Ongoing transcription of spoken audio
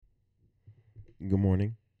Good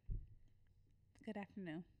morning Good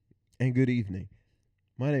afternoon. and good evening.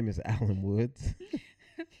 My name is Alan Woods,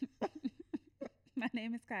 My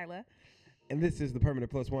name is Kyla. and this is the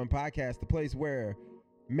Permanent Plus One podcast, the place where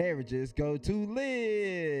marriages go to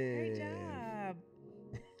Great live. job.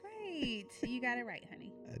 Great. You got it right,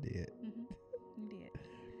 honey. I did. You did.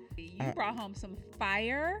 You brought home some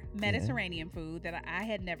fire Mediterranean food that I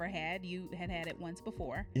had never had. You had it once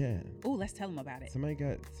before. Yeah. Oh, let's tell them about it. Somebody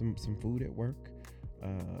got some food at work.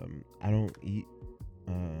 I don't eat.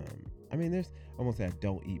 There's almost say I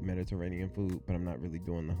don't eat Mediterranean food, but I'm not really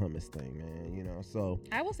doing the hummus thing, man. So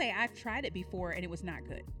I will say I've tried it before and it was not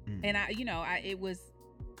good. And it was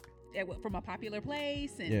from a popular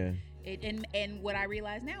place, and and what I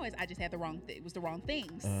realize now is I just had it was the wrong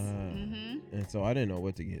things. And so I didn't know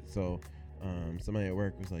what to get. So somebody at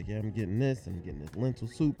work was like, "Yeah, I'm getting this lentil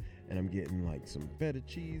soup, and I'm getting like some feta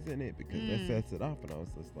cheese in it because that sets it off." And I was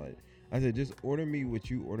just like, I said, "Just order me what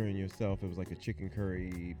you ordering yourself." It was like a chicken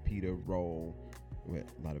curry pita roll with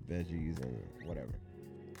a lot of veggies and whatever.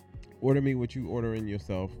 Order me what you ordering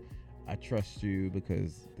yourself. I trust you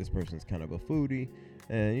because this person's kind of a foodie,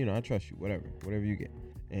 and I trust you. Whatever you get.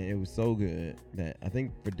 And it was so good that I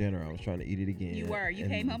think for dinner I was trying to eat it again. You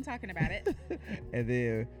came home talking about it. And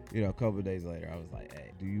then, a couple of days later, I was like,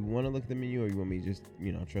 "Hey, do you want to look at the menu, or you want me to just,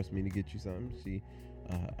 trust me to get you something?" She,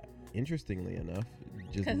 interestingly enough,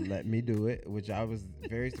 just let me do it, which I was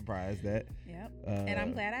very surprised at. Yep. And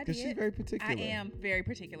I'm glad I did. Because she's very particular. I am very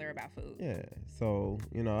particular about food. Yeah. So,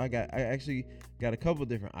 I actually got a couple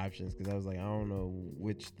different options because I was like, I don't know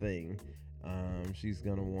which thing she's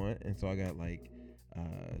going to want. And so I got like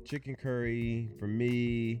chicken curry for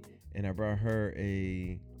me, and I brought her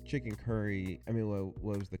a chicken curry. It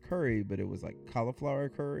was the curry, but it was like cauliflower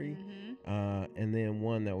curry, and then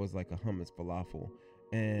one that was like a hummus falafel.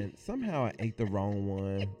 And somehow I ate the wrong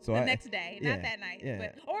one. So next day, not that night.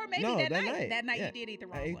 Yeah. Or maybe that night. That night you did eat the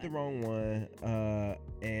wrong one. I ate the wrong one,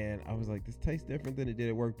 and I was like, this tastes different than it did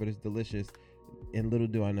at work, but it's delicious. And little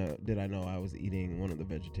did I know I was eating one of the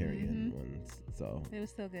vegetarian ones. So it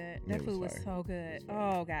was so good. That food was so good.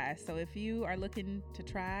 Oh, guys. So if you are looking to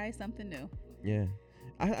try something new. Yeah.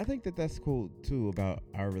 I think that's cool, too, about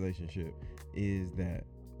our relationship is that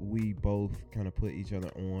we both kind of put each other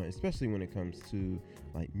on, especially when it comes to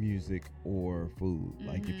like music or food.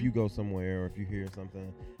 Like if you go somewhere or if you hear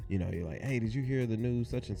something, you're like, "Hey, did you hear the news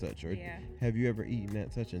such and such?" Or "Have you ever eaten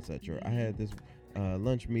at such and such?" Or "I had this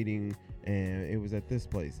lunch meeting and it was at this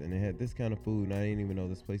place and it had this kind of food and I didn't even know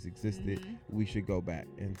this place existed. We should go back."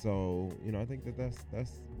 And so, I think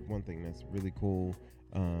that's one thing that's really cool,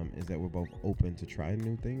 is that we're both open to try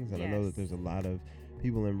new things. And I know that there's a lot of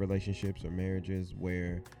people in relationships or marriages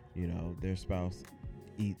where, their spouse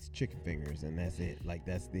eats chicken fingers and that's it. Like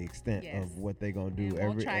that's the extent of what they're gonna do.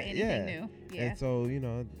 Won't try anything new. Yeah. And so,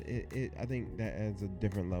 I think that adds a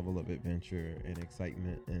different level of adventure and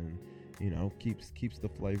excitement, and keeps the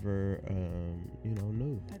flavor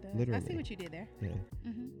new. It does. Literally. I see what you did there. Yeah.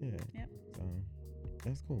 Mm-hmm. Yeah. Yep. So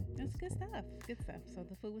that's cool. That's good cool. stuff. Good stuff. So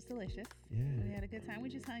the food was delicious. Yeah. We had a good time. We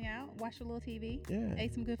just hung out, watched a little TV, Yeah.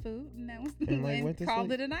 ate some good food, and that was went to called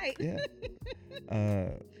sleep. it a night. Yeah.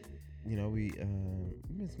 We've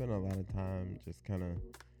been spending a lot of time just kind of,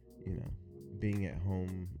 being at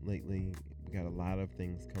home lately. We got a lot of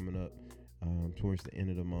things coming up towards the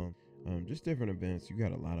end of the month. Just different events. You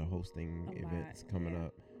got a lot of hosting events coming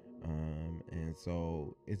up. And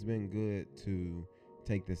so it's been good to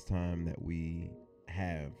take this time that we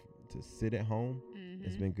have to sit at home.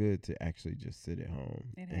 It's been good to actually just sit at home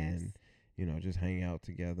and, just hang out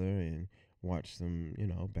together and watch some,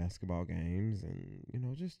 basketball games and,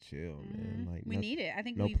 just chill, man. Like we need it. I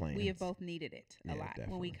think we have both needed it a lot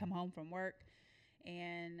definitely. when we come home from work.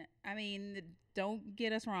 And don't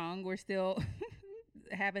get us wrong. We're still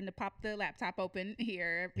having to pop the laptop open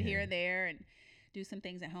here and there and do some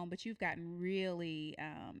things at home. But you've gotten really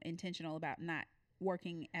intentional about not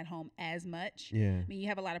working at home as much. Yeah. You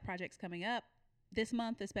have a lot of projects coming up this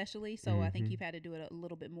month, especially. So I think you've had to do it a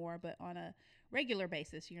little bit more. But on a regular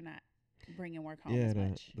basis, you're not bringing work home as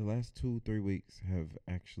much. The last 2-3 weeks have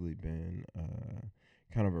actually been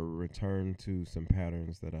kind of a return to some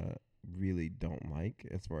patterns that I really don't like,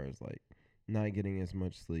 as far as like not getting as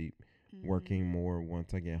much sleep, working more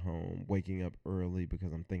once I get home, waking up early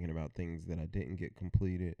because I'm thinking about things that I didn't get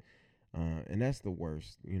completed. And that's the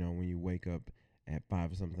worst, when you wake up at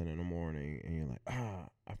 5 or something in the morning and you're like,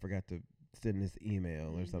 I forgot to send this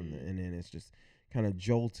email or something. And then it's just kind of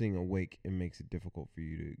jolting awake and makes it difficult for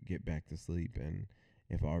you to get back to sleep. And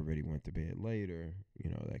if I already went to bed later,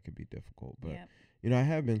 that could be difficult. But, I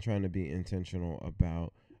have been trying to be intentional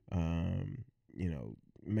about,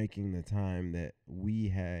 making the time that we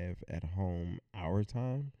have at home our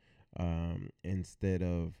time, instead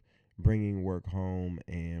of bringing work home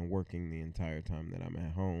and working the entire time that I'm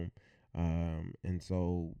at home. And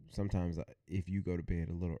so sometimes if you go to bed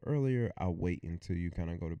a little earlier, I'll wait until you kind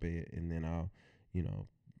of go to bed, and then I'll, you know,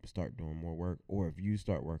 start doing more work. Or if you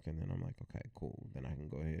start working, then I'm like, okay, cool. Then I can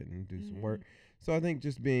go ahead and do some work. So I think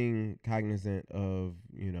just being cognizant of,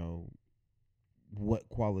 you know, what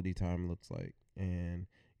quality time looks like. And,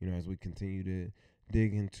 you know, as we continue to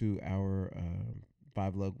dig into our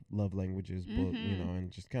five love languages book, you know, and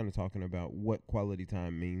just kind of talking about what quality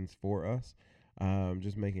time means for us,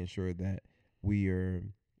 just making sure that we are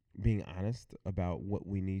being honest about what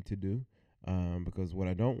we need to do. Because what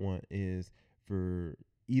I don't want is for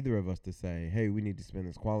either of us to say, hey, we need to spend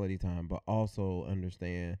this quality time, but also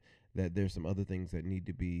understand that there's some other things that need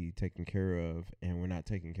to be taken care of, and we're not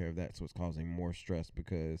taking care of that, so it's causing more stress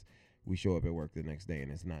because we show up at work the next day and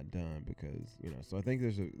it's not done. Because, you know, so I think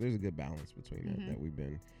there's a good balance between that we've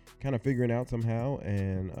been kind of figuring out somehow,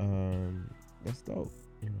 and that's dope,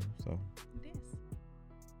 you know. So It is.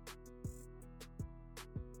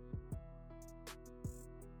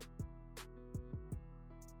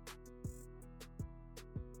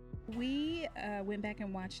 We went back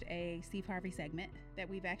and watched a Steve Harvey segment that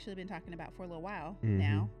we've actually been talking about for a little while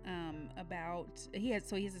now. About he has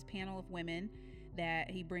this panel of women that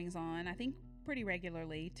he brings on, I think, pretty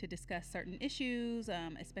regularly to discuss certain issues,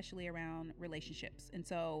 especially around relationships. And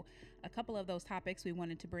so, a couple of those topics we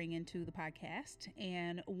wanted to bring into the podcast,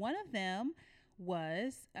 and one of them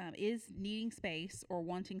was is needing space or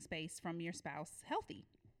wanting space from your spouse healthy?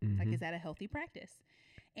 Like, is that a healthy practice?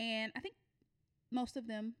 And I think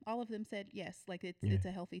all of them said yes. Like it's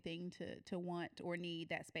a healthy thing to want or need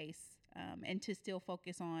that space, and to still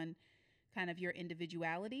focus on kind of your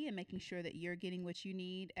individuality and making sure that you're getting what you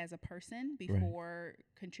need as a person before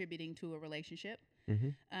contributing to a relationship.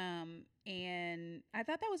 And I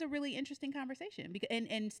thought that was a really interesting conversation because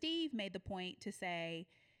and Steve made the point to say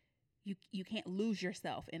you can't lose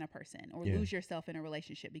yourself in a person or lose yourself in a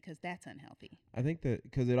relationship because that's unhealthy. I think that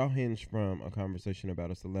because it all hinged from a conversation about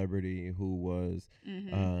a celebrity who was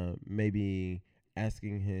maybe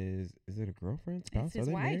asking is it a girlfriend, spouse? It's his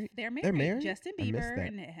wife. Married? They're married. They're married? Justin Bieber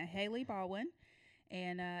and Haley Baldwin.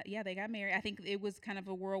 And they got married. I think it was kind of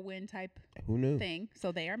a whirlwind type thing.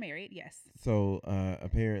 So they are married, yes. So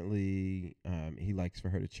apparently he likes for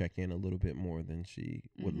her to check in a little bit more than she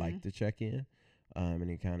would like to check in. And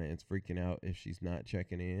he kind of is freaking out if she's not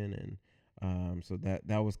checking in. And so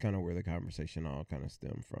that was kind of where the conversation all kind of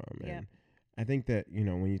stemmed from. And I think that, you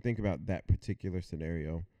know, when you think about that particular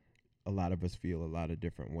scenario, a lot of us feel a lot of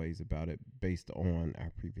different ways about it based on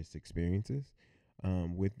our previous experiences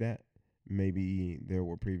with that. Maybe there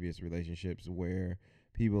were previous relationships where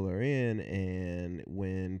people are in, and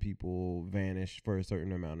when people vanish for a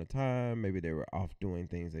certain amount of time, maybe they were off doing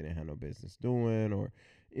things they didn't have no business doing, or,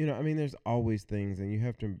 you know, I mean, there's always things, and you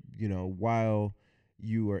have to, you know, while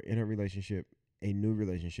you are in a relationship, a new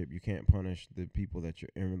relationship, you can't punish the people that you're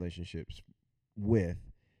in relationships with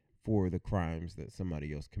for the crimes that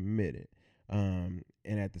somebody else committed. And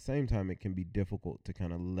at the same time, it can be difficult to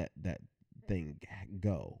kind of let that thing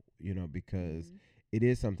go, you know, because it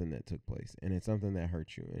is something that took place, and it's something that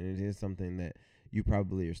hurt you, and it is something that you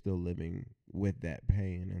probably are still living with that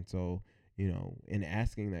pain. And so, you know, in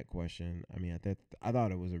asking that question, I mean, I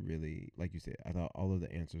thought it was a really, like you said, I thought all of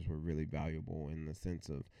the answers were really valuable in the sense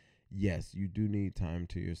of, yes, you do need time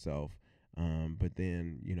to yourself, but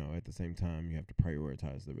then, you know, at the same time, you have to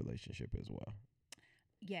prioritize the relationship as well.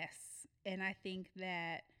 Yes, and I think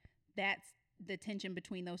that's the tension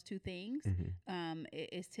between those two things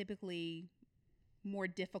is typically more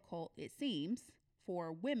difficult, it seems,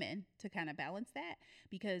 for women to kind of balance that,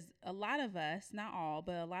 because a lot of us, not all,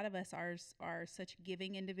 but a lot of us are such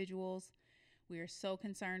giving individuals. We are so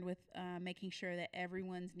concerned with making sure that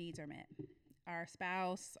everyone's needs are met. Our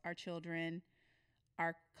spouse, our children,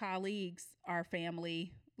 our colleagues, our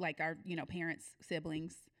family, like our, you know, parents,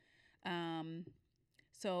 siblings.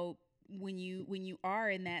 So when you are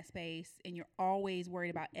in that space and you're always worried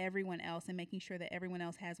about everyone else and making sure that everyone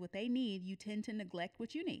else has what they need, you tend to neglect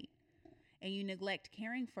what you need, and you neglect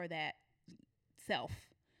caring for that self.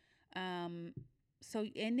 So,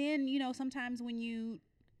 and then, you know, sometimes when you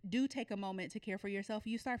do take a moment to care for yourself,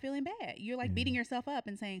 you start feeling bad. You're like beating yourself up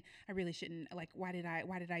and saying, I really shouldn't, like, why did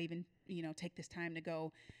I even, you know, take this time to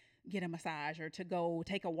go get a massage or to go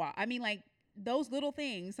take a walk? I mean, like, those little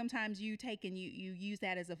things sometimes you take and you use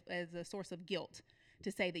that as a source of guilt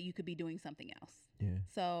to say that you could be doing something else. Yeah.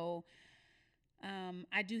 So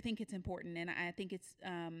I do think it's important, and I think it's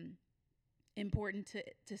important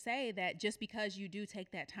to say that just because you do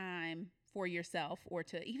take that time for yourself, or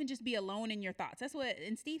to even just be alone in your thoughts. That's what,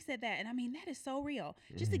 and Steve said that. And I mean, that is so real.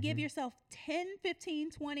 Just to give yourself 10,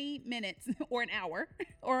 15, 20 minutes or an hour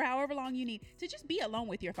or however long you need to just be alone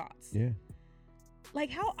with your thoughts. Yeah. Like,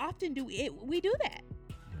 how often do we do that?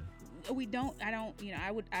 We don't,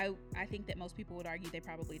 I think that most people would argue they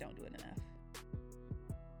probably don't do it enough.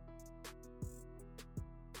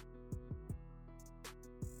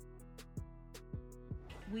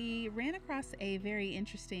 We ran across a very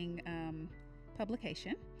interesting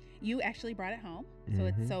publication. You actually brought it home.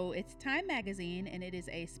 So it's Time Magazine, and it is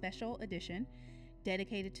a special edition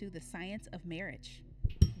dedicated to the science of marriage.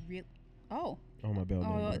 Oh, my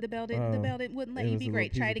bell. The bell wouldn't let you be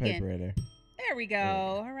great. Try it again. Right there we go.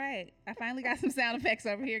 All right. I finally got some sound effects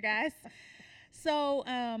over here, guys. So,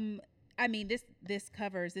 I mean, this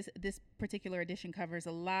particular edition covers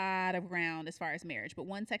a lot of ground as far as marriage. But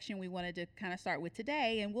one section we wanted to kind of start with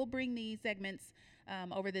today, and we'll bring these segments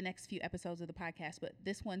over the next few episodes of the podcast. But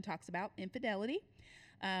this one talks about infidelity.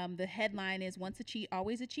 The headline is "Once a cheat,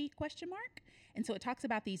 always a cheat?" ? And so it talks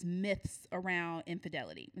about these myths around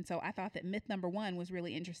infidelity. And so I thought that myth number 1 was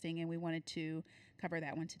really interesting, and we wanted to cover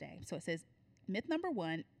that one today. So it says, myth number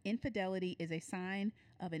 1, infidelity is a sign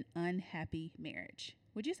of an unhappy marriage.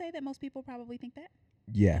 Would you say that most people probably think that?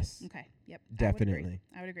 Yes. Okay. Yep. Definitely.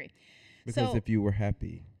 I would agree. Because if you were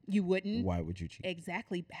happy, you wouldn't. Why would you cheat?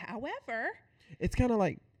 Exactly. However, it's kind of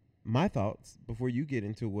like my thoughts before you get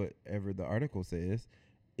into whatever the article says.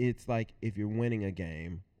 It's like, if you're winning a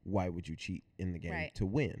game, why would you cheat in the game to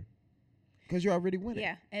win? Because you're already winning.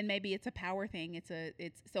 Yeah, and maybe it's a power thing.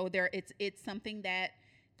 It's something that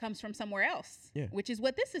comes from somewhere else. Yeah. Which is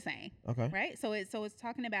what this is saying. Okay. Right. So it's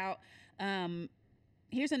talking about.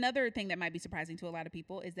 Here's another thing that might be surprising to a lot of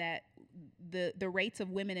people, is that the rates of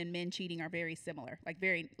women and men cheating are very similar, like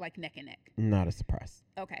neck and neck. Not a surprise.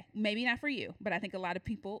 Okay, maybe not for you, but I think a lot of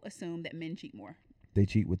people assume that men cheat more. They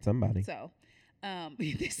cheat with somebody. So.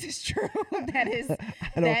 This is true. That is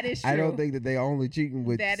true. I don't think that they are only cheating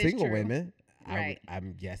with single women. Right.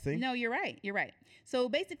 I'm guessing. No, you're right. You're right. So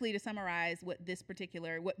basically, to summarize what this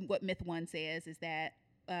particular, what myth 1 says, is that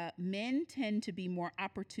men tend to be more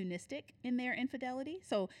opportunistic in their infidelity.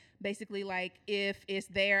 So basically, like, if it's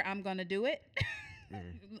there, I'm going to do it.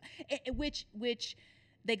 Which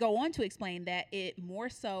they go on to explain that it more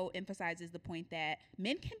so emphasizes the point that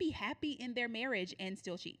men can be happy in their marriage and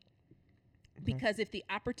still cheat. Because if the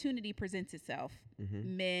opportunity presents itself,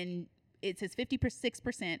 men, it says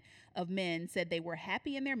 56% of men said they were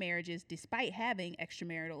happy in their marriages despite having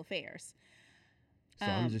extramarital affairs. So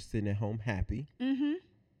I'm just sitting at home happy, and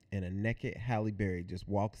a naked Halle Berry just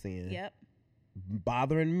walks in,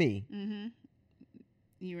 bothering me.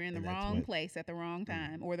 You were in the wrong place at the wrong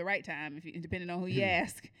time, or the right time, depending on who you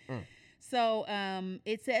ask. So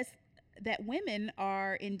it says that women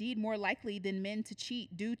are indeed more likely than men to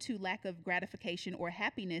cheat due to lack of gratification or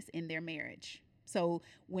happiness in their marriage. So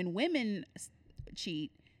when women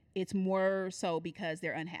cheat, it's more so because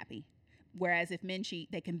they're unhappy. Whereas if men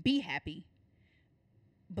cheat, they can be happy,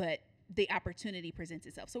 but the opportunity presents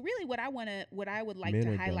itself. So really what I would like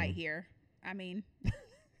to highlight here, I mean,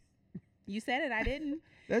 you said it, I didn't.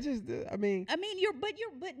 That's just, I mean,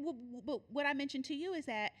 but what I mentioned to you is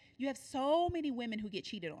that you have so many women who get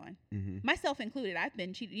cheated on, myself included. I've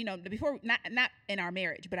been cheated, before, not in our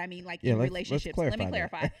marriage, but I mean, like, in relationships. Let me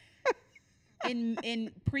clarify.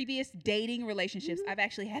 in previous dating relationships, I've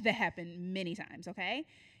actually had that happen many times. Okay.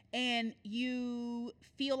 And you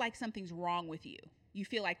feel like something's wrong with you. You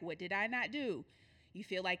feel like, what did I not do? You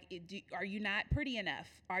feel like, are you not pretty enough?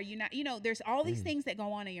 Are you not, there's all these things that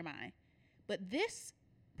go on in your mind. But this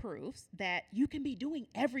proves that you can be doing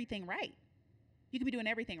everything right. You can be doing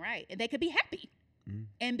everything right, and they could be happy.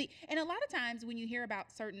 And a lot of times when you hear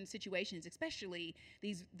about certain situations, especially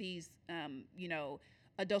these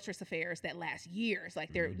adulterous affairs that last years,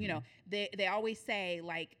 like they're, they always say,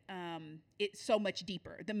 like, it's so much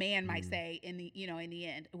deeper. The man might say in the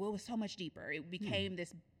end, well, it was so much deeper. It became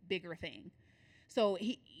this bigger thing. So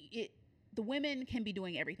the women can be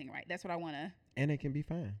doing everything right. That's what I want to. And it can be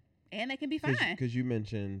fine. And they can be fine. Because you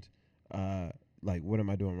mentioned, like, what am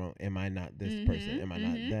I doing wrong? Am I not this person? Am I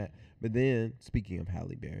not that? But then, speaking of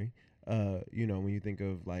Halle Berry, when you think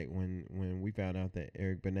of, like, when we found out that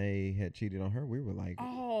Eric Benet had cheated on her, we were like,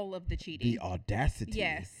 all of the cheating. The audacity.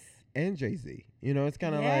 Yes. And Jay-Z. It's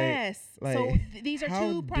kind of like, so these are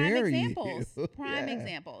two prime examples. Prime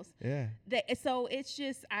examples. Yeah. So it's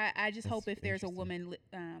just, I just hope if there's a woman,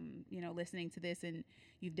 listening to this and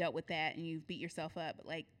you've dealt with that and you've beat yourself up,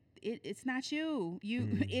 like, it's not you.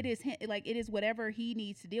 It is whatever he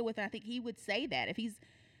needs to deal with. And I think he would say that if he's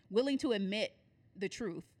willing to admit the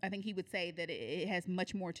truth. I think he would say that it has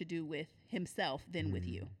much more to do with himself than with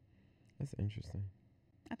you. That's interesting.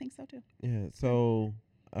 I think so too. Yeah. So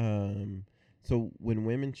when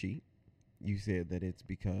women cheat, you said that it's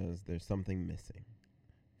because there's something missing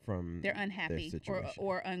from They're unhappy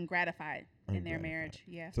or ungratified in their marriage.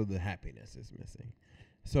 Yeah. So the happiness is missing.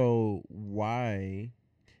 So why?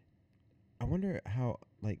 I wonder how,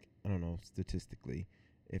 like, I don't know statistically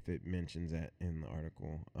if it mentions that in the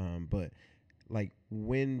article. But like,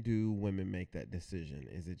 when do women make that decision?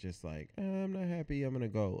 Is it just like, I'm not happy, I'm gonna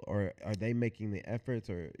go, or are they making the efforts,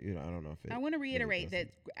 or I don't know if it. I want to reiterate that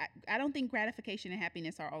I don't think gratification and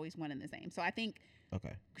happiness are always one and the same. So I think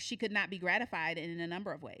she could not be gratified in a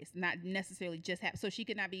number of ways, not necessarily just so she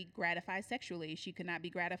could not be gratified sexually. She could not be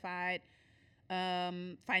gratified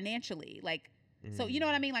financially, like. So you know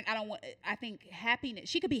what I mean? Like, I think happiness,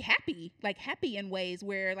 she could be happy in ways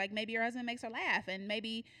where, like, maybe her husband makes her laugh and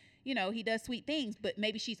maybe, he does sweet things, but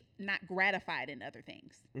maybe she's not gratified in other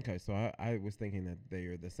things. Okay. So I was thinking that they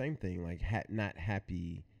are the same thing, like not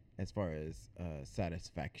happy as far as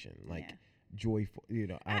satisfaction, like joyful,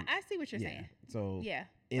 I see what you're saying. So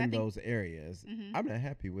in those areas, I'm not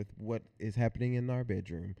happy with what is happening in our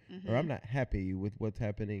bedroom, or I'm not happy with what's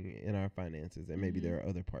happening in our finances, and maybe there are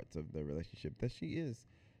other parts of the relationship that she is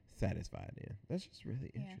satisfied in. That's just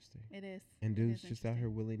really interesting. It is. And dudes just out here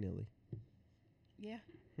willy-nilly. Yeah.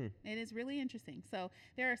 It is really interesting. So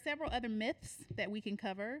there are several other myths that we can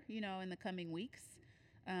cover, in the coming weeks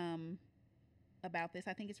about this.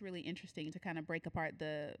 I think it's really interesting to kind of break apart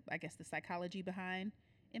the psychology behind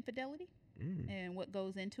infidelity and what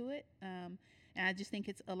goes into it. And I just think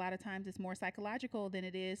it's a lot of times it's more psychological than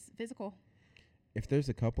it is physical. If there's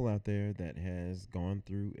a couple out there that has gone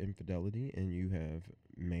through infidelity and you have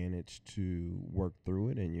managed to work through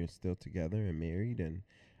it and you're still together and married and,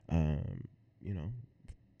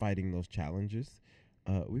 fighting those challenges,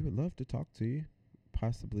 we would love to talk to you,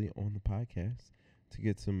 possibly on the podcast, to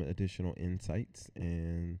get some additional insights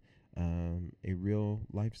and a real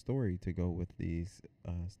life story to go with these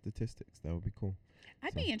statistics. That would be cool.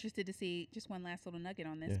 I'd be interested to see just one last little nugget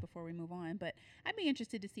on this before we move on, but I'd be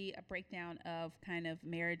interested to see a breakdown of kind of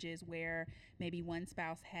marriages where maybe one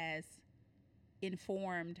spouse has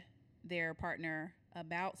informed their partner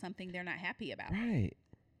about something they're not happy about. Right.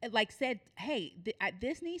 Like said, hey,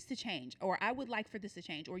 this needs to change, or I would like for this to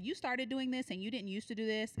change, or you started doing this and you didn't used to do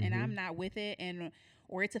this, and I'm not with it,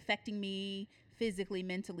 or it's affecting me physically,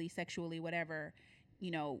 mentally, sexually, whatever.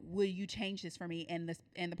 Will you change this for me? And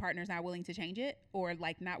the partner's not willing to change it, or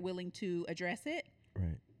like not willing to address it.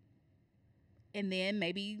 Right. And then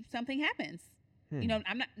maybe something happens.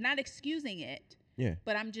 I'm not excusing it. Yeah.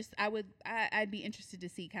 But I'd be interested to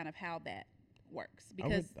see kind of how that works,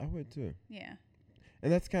 because I would too. Yeah.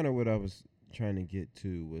 And that's kind of what I was trying to get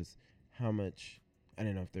to, was how much, I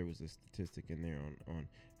don't know if there was a statistic in there on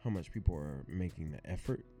how much people are making the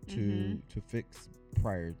effort to fix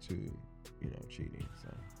prior to, cheating. So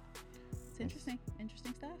it's interesting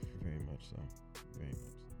stuff. Very much so. Very much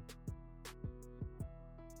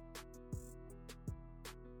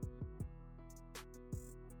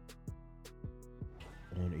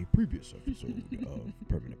so. On a previous episode of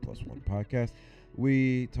Permanent Plus One podcast,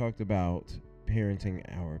 we talked about parenting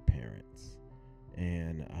our parents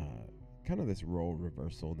and kind of this role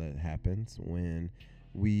reversal that happens when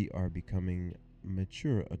we are becoming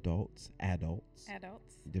mature adults,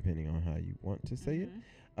 depending on how you want to say it,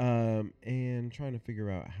 and trying to figure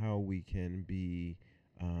out how we can be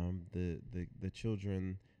the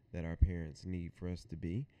children that our parents need for us to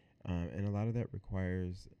be, and a lot of that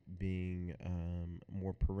requires being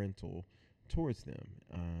more parental towards them.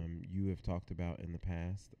 You have talked about in the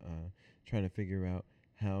past trying to figure out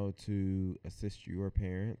how to assist your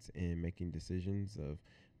parents in making decisions of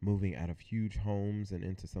moving out of huge homes and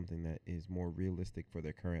into something that is more realistic for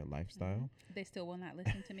their current lifestyle. They still will not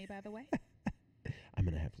listen to me, by the way. I'm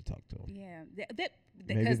going to have to talk to them. Yeah,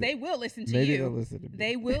 because they will listen to maybe you. They'll listen to me.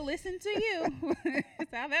 They will listen to you.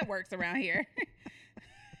 That's how that works around here.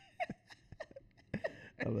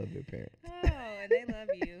 I love your parents. Oh, and they love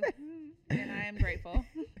you. And I am grateful.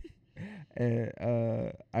 And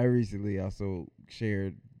I recently also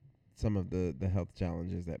shared some of the health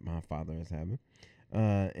challenges that my father is having.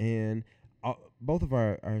 And both of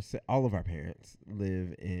all of our parents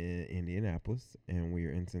live in Indianapolis, and we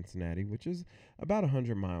are in Cincinnati, which is about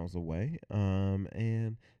 100 miles away.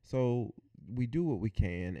 And so we do what we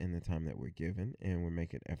can in the time that we're given, and we're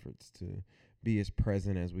making efforts to be as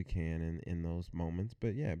present as we can in those moments.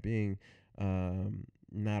 But yeah, being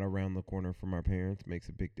not around the corner from our parents makes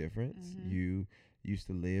a big difference. You used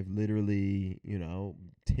to live literally, 10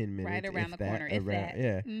 minutes. Right around if the that, corner. If that.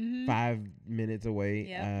 Yeah. Mm-hmm. 5 minutes away.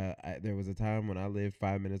 Yep. There was a time when I lived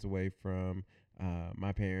 5 minutes away from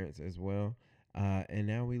my parents as well. And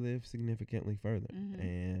now we live significantly further. Mm-hmm.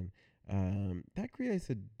 And that creates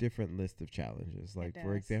a different list of challenges. Like,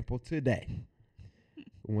 for does. example, today,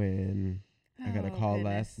 when I got a call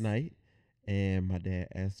last night, and my dad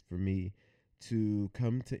asked for me to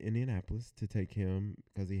come to Indianapolis to take him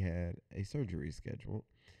because he had a surgery scheduled.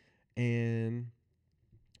 And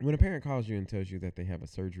when a parent calls you and tells you that they have a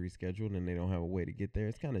surgery scheduled and they don't have a way to get there,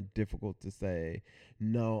 it's kind of difficult to say,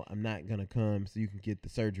 no, I'm not going to come so you can get the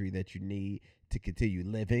surgery that you need to continue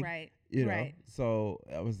living. Right. Right. So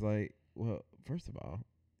I was like, well, first of all,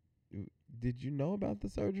 did you know about the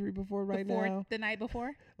surgery before now? The night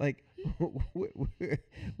before? Like,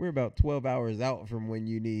 we're about 12 hours out from when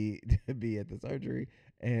you need to be at the surgery.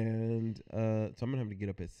 And so I'm going to have to get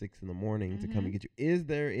up at 6 in the morning to come and get you. Is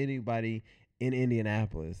there anybody in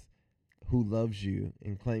Indianapolis who loves you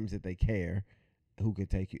and claims that they care who could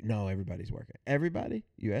take you? No, everybody's working. Everybody?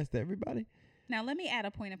 You asked everybody? Now, let me add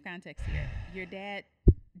a point of context here. Your dad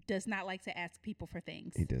does not like to ask people for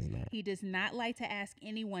things. He does not. He does not like to ask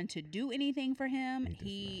anyone to do anything for him.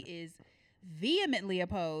 He is vehemently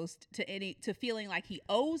opposed to feeling like he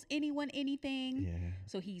owes anyone anything. Yeah.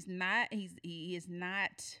 So he is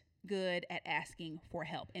not good at asking for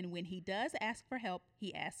help. And when he does ask for help,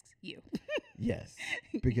 he asks you. Yes.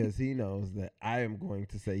 Because he knows that I am going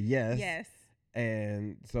to say yes. Yes.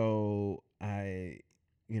 And so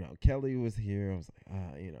Kelly was here. I was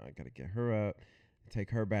like, I got to get her up, take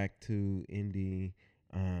her back to Indy.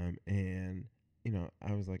 And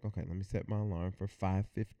I was like, okay, let me set my alarm for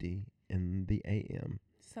 5:50 in the a.m.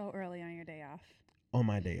 So early on your day off. On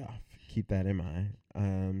my day off. Keep that in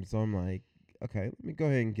mind. So I'm like, okay, let me go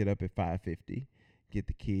ahead and get up at 5:50, get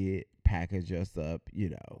the kid, package us up,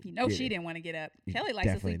 she didn't want to get up. Kelly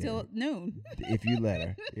likes to sleep till noon. If you let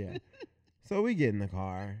her. Yeah. So we get in the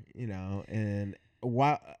car, and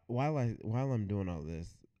while I'm doing all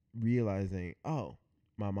this, realizing, oh,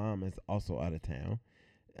 my mom is also out of town.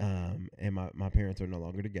 And my parents are no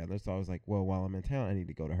longer together. So I was like, well, while I'm in town, I need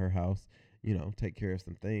to go to her house, take care of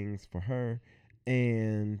some things for her.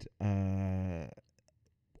 And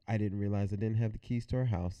I didn't realize I didn't have the keys to her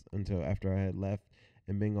house until after I had left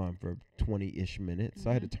and been gone for 20-ish minutes. So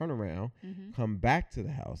I had to turn around, come back to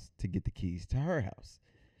the house to get the keys to her house.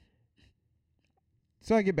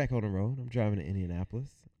 So I get back on the road. I'm driving to Indianapolis.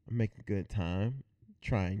 I'm making good time,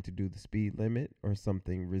 trying to do the speed limit or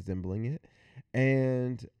something resembling it.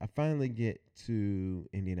 And I finally get to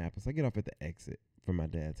Indianapolis. I get off at the exit from my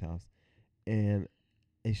dad's house, and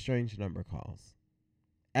a strange number calls.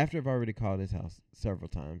 After I've already called his house several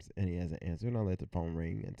times, and he hasn't answered, and I let the phone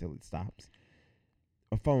ring until it stops.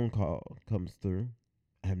 A phone call comes through.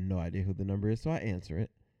 I have no idea who the number is, so I answer it.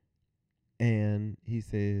 And he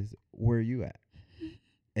says, "Where are you at?"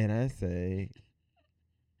 And I say,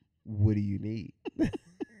 "What do you need?"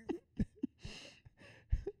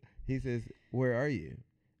 He says, "Where are you?"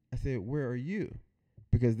 I said, "Where are you?"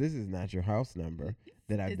 Because this is not your house number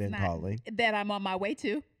that I've been calling. That I'm on my way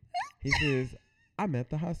to. He says, "I'm at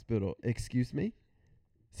the hospital." Excuse me?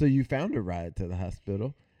 So you found a ride to the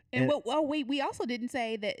hospital. And we also didn't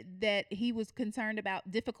say that he was concerned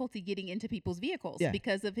about difficulty getting into people's vehicles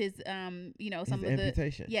because of his some his of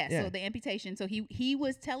amputation. So the amputation. So he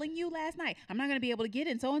was telling you last night, I'm not going to be able to get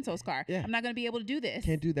in so and so's car. Yeah. I'm not going to be able to do this.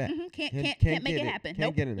 Can't do that. Can't make it happen.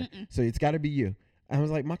 Can't get in there. So it's got to be you. I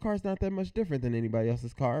was like, my car's not that much different than anybody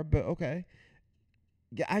else's car, but okay.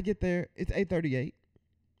 I get there. It's 8:38.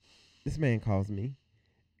 This man calls me,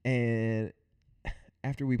 and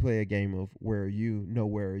after we play a game of where are you,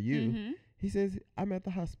 where are you, he says, I'm at the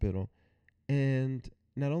hospital. And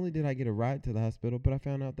not only did I get a ride to the hospital, but I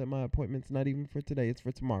found out that my appointment's not even for today. It's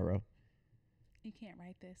for tomorrow. You can't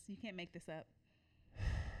write this. You can't make this up.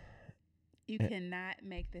 You cannot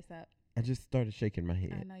make this up. I just started shaking my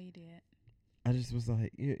head. I know you did. I just was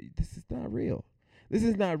like, this is not real. This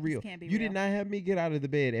is not real. This can't be you real. Did not have me get out of the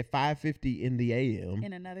bed at 5:50 in the a.m.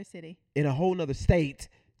 In another city. In a whole nother state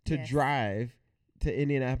to drive to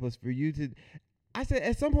Indianapolis for you to. I said,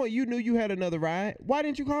 at some point you knew you had another ride. Why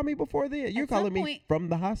didn't you call me before then? You're calling me from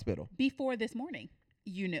the hospital. Before this morning,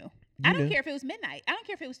 you knew. I don't care if it was midnight. I don't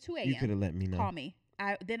care if it was 2 a.m. You could have let me know. Call me.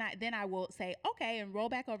 Then I will say, okay, and roll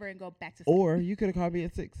back over and go back to sleep. Or you could have called me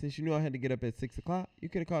at 6 since you knew I had to get up at 6 o'clock. You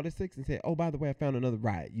could have called at 6 and said, oh, by the way, I found another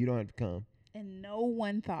ride. You don't have to come. And no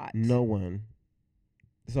one thought. No one.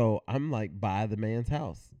 So I'm like by the man's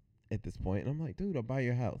house at this point. And I'm like, dude, I'll buy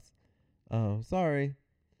your house. Oh, sorry.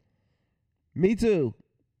 Me too.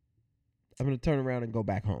 I'm going to turn around and go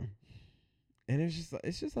back home. And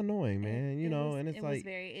it's just annoying, man. You know, and it's it like was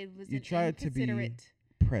very, it was you an try to be inconsiderate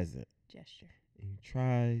present. gesture. And you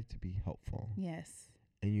try to be helpful. Yes.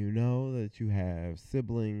 And you know that you have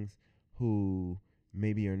siblings who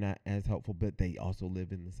maybe are not as helpful, but they also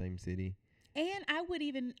live in the same city. And I would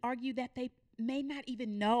even argue that they may not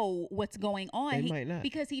even know what's going on. They might not.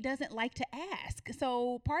 Because he doesn't like to ask.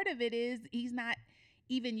 So part of it is he's not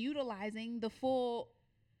even utilizing the full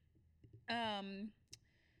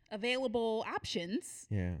available options.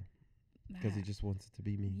 Yeah. Because he just wants it to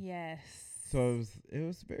be me. Yes. So it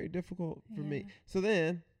was very difficult for me. Yeah. So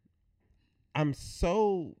then I'm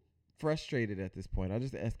so frustrated at this point. I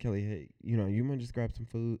just asked Kelly, hey, you know, you want to just grab some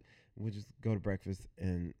food? We'll just go to breakfast,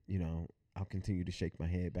 and, you know, I'll continue to shake my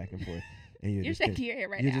head back and forth. And You're shaking your head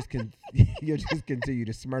right now. You'll just continue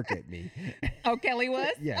to smirk at me. Oh, Kelly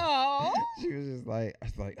was? Yeah. Oh. She was just like, I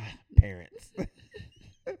was like, parents.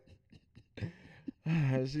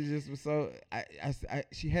 She just was so.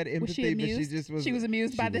 She had empathy, Was she but amused? she just was. She was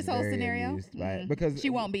amused by this whole very scenario. amused by it because she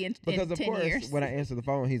won't be in because 10 of course years. when I answer the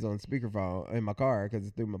phone, he's on speakerphone in my car because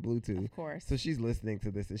it's through my Bluetooth. Of course. So she's listening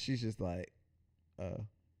to this and she's just like,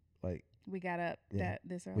 we got up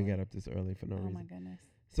this early. We got up this early for no reason. Oh my goodness.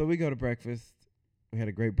 So we go to breakfast. We had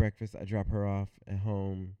a great breakfast. I drop her off at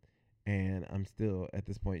home, and I'm still at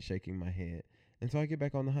this point shaking my head. And so I get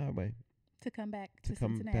back on the highway To come back to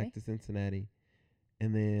Cincinnati.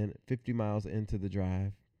 And then 50 miles into the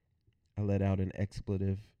drive, I let out an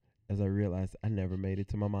expletive as I realized I never made it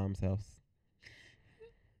to my mom's house.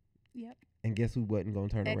 Yep. And guess who wasn't going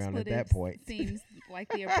to turn around at that Expletives point? Seems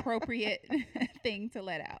like the appropriate thing to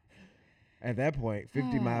let out. At that point,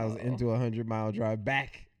 50 miles into a 100-mile drive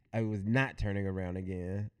back, I was not turning around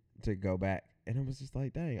again to go back. And I was just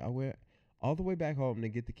like, dang, I went all the way back home to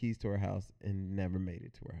get the keys to her house and never made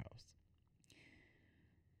it to her house.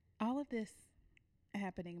 All of this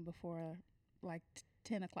happening before like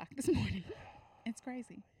 10 o'clock this morning. It's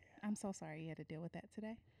crazy. I'm so sorry you had to deal with that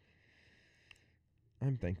today.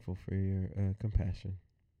 I'm thankful for your compassion.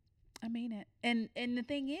 I mean it. And the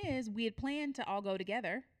thing is, we had planned to all go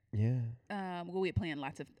together. Yeah. Well, we had planned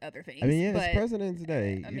lots of other things. I mean, yeah, but it's President's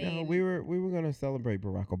Day. You know, we were going to celebrate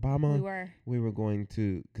Barack Obama. We were going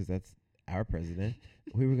to, because that's our president.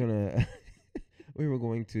 we were going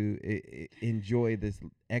to enjoy this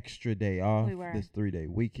extra day off, this 3-day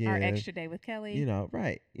weekend. Our extra day with Kelly. You know,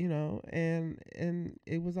 right. You know, and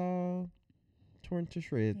it was all torn to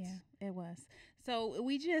shreds. Yeah, it was. So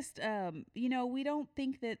we just, you know, we don't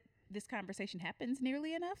think that this conversation happens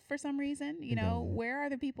nearly enough for some reason. You know, where are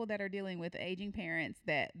the people that are dealing with aging parents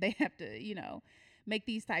that they have to, you know, make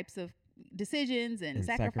these types of decisions and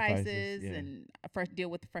sacrifices and deal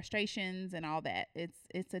with the frustrations and all that.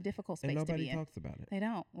 It's a difficult space to be in. And nobody talks about it. They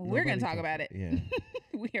don't. Well, we're going to talk about it. Yeah.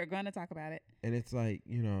 We are going to talk about it. And it's like,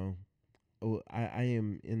 you know, I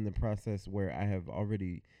am in the process where I have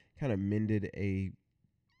already kind of mended a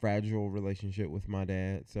fragile relationship with my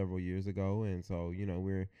dad several years ago. And so, you know,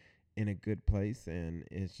 we're in a good place, and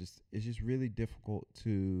it's just really difficult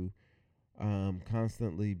to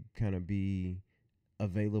constantly kind of be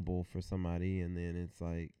available for somebody, and then it's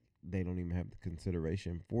like they don't even have the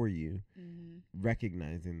consideration for you,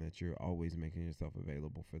 recognizing that you're always making yourself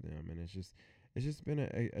available for them. And it's just been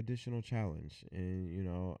a additional challenge. And you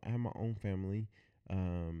know, I have my own family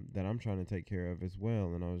that I'm trying to take care of as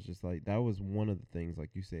well, and I was just like, that was one of the things,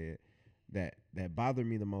 like you said, that bothered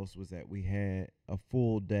me the most, was that we had a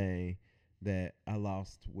full day that I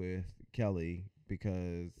lost with Kelly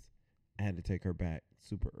because I had to take her back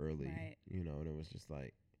super early, right. You know, and it was just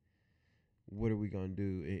like, what are we going to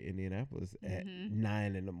do in Indianapolis at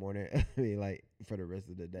 9 in the morning? I mean, like, for the rest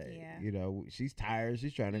of the day. Yeah. You know, she's tired.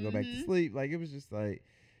 She's trying to go back to sleep. Like, it was just like,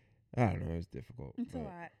 I don't know. It was difficult. It's a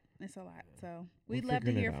lot. It's a lot. So we'd love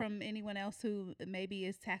to hear from anyone else who maybe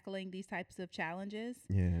is tackling these types of challenges.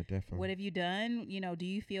 Yeah, definitely. What have you done? You know, do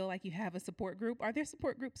you feel like you have a support group? Are there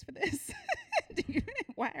support groups for this?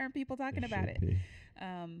 Why aren't people talking about it?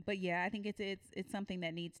 But yeah, I think it's something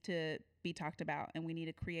that needs to be talked about, and we need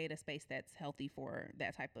to create a space that's healthy for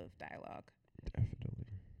that type of dialogue. Definitely.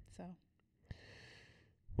 So.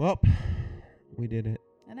 Well, we did it.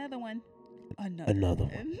 Another one. Another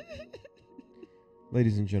one.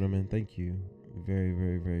 Ladies and gentlemen, thank you very,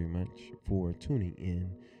 very, very much for tuning in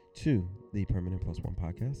to the Permanent Plus One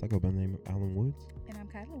podcast. I go by the name of Alan Woods. And I'm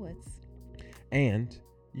Kyla Woods. And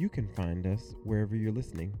you can find us wherever you're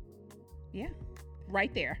listening. Yeah,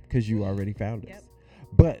 right there. Because you already found us.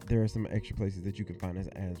 But there are some extra places that you can find us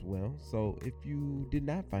as well. So if you did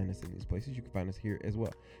not find us in these places, you can find us here as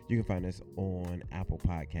well. You can find us on Apple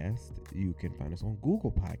Podcast. You can find us on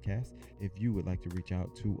Google Podcast. If you would like to reach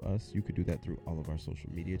out to us, you could do that through all of our social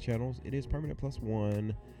media channels. It is Permanent Plus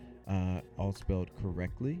One, all spelled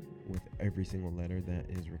correctly with every single letter that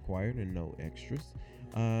is required and no extras.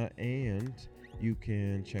 And you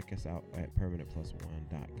can check us out at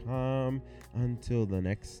permanentplus1.com. Until the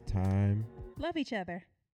next time. Love each other.